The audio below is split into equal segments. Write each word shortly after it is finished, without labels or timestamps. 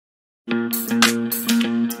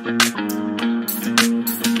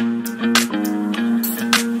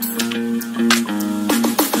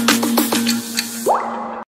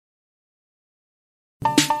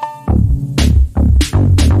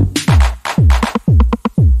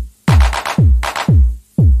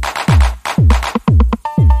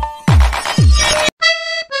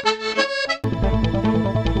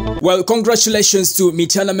Well, congratulations to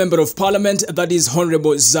Mityana Member of Parliament, that is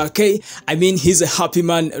Honorable Zaake. I mean, he's a happy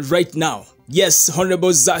man right now. Yes,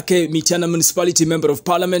 Honorable Zaake, Mityana Municipality Member of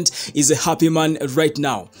Parliament, is a happy man right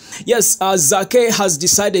now. Yes, Zaake has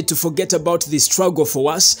decided to forget about the struggle for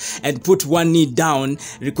us and put one knee down,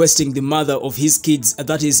 requesting the mother of his kids,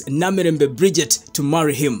 that is Namirembe Bridget, to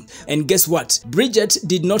marry him. And guess what? Bridget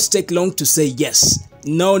did not take long to say yes.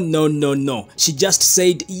 No. She just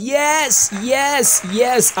said, yes,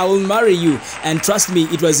 I will marry you. And trust me,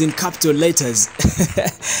 it was in capital letters.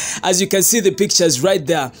 As you can see the pictures right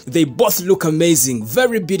there, they both look amazing.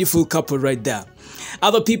 Very beautiful couple right there.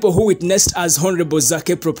 Other people who witnessed as Honorable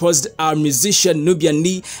Zaake proposed are musician Nubian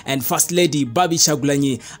Lee and First Lady Babi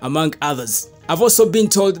Chagulanyi, among others. I've also been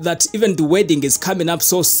told that even the wedding is coming up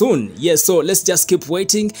so soon. Yes, so let's just keep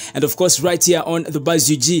waiting. And of course, right here on the Buzz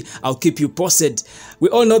UG, I'll keep you posted. We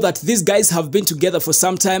all know that these guys have been together for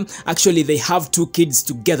some time. Actually, they have 2 kids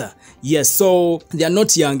together. Yes, so they are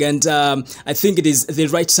not young, and I think it is the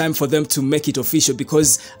right time for them to make it official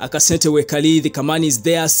because Akasente Wekali, the Kamani is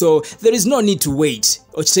there, so there is no need to wait.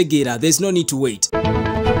 Ochegira, there's no need to wait.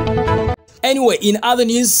 Anyway, in other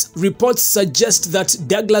news, reports suggest that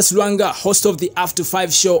Douglas Lwanga, host of the After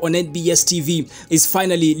 5 show on NBS TV, is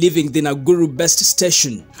finally leaving the Nakuru Best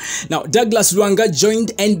station. Now, Douglas Lwanga joined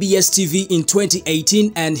NBS TV in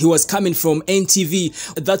 2018 and he was coming from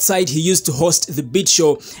NTV. At that side, he used to host the Beat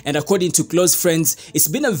Show, and according to close friends, it's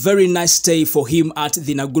been a very nice stay for him at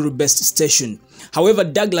the Nakuru Best station. However,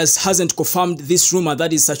 Douglas hasn't confirmed this rumor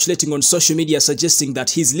that is circulating on social media suggesting that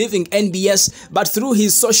he's leaving NBS, but through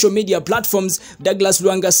his social media platforms, Douglas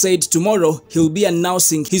Lwanga said tomorrow he'll be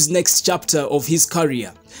announcing his next chapter of his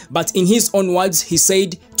career. But in his own words, he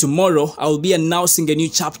said, "Tomorrow I'll be announcing a new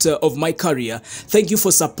chapter of my career. Thank you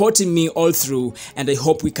for supporting me all through, and I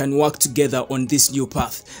hope we can work together on this new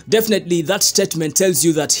path." Definitely, that statement tells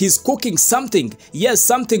you that he's cooking something. Yes,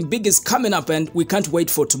 something big is coming up and we can't wait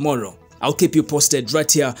for tomorrow. I'll keep you posted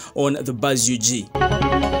right here on the Buzz UG.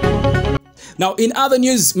 Now, in other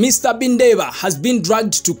news, Mr. Bindeba has been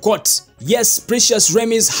dragged to court. Yes, Precious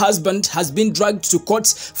Remy's husband has been dragged to court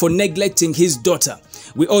for neglecting his daughter.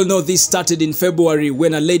 We all know this started in February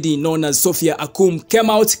when a lady known as Sophia Akum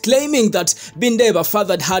came out claiming that Bindeba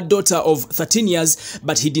fathered her daughter of 13 years,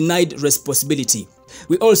 but he denied responsibility.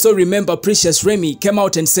 We also remember Precious Remy came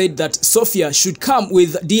out and said that Sophia should come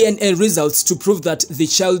with DNA results to prove that the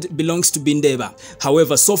child belongs to Bindeba.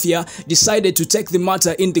 However, Sophia decided to take the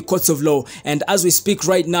matter in the courts of law, and as we speak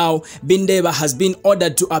right now, Bindeba has been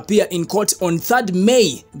ordered to appear in court on 3rd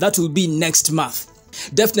May. That will be next month.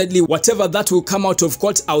 Definitely, whatever that will come out of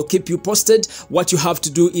court, I'll keep you posted. What you have to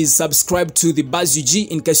do is subscribe to the Buzz UG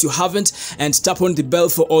in case you haven't, and tap on the bell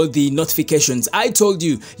for all the notifications. I told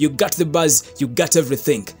you, you got the buzz, you got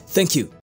everything. Thank you.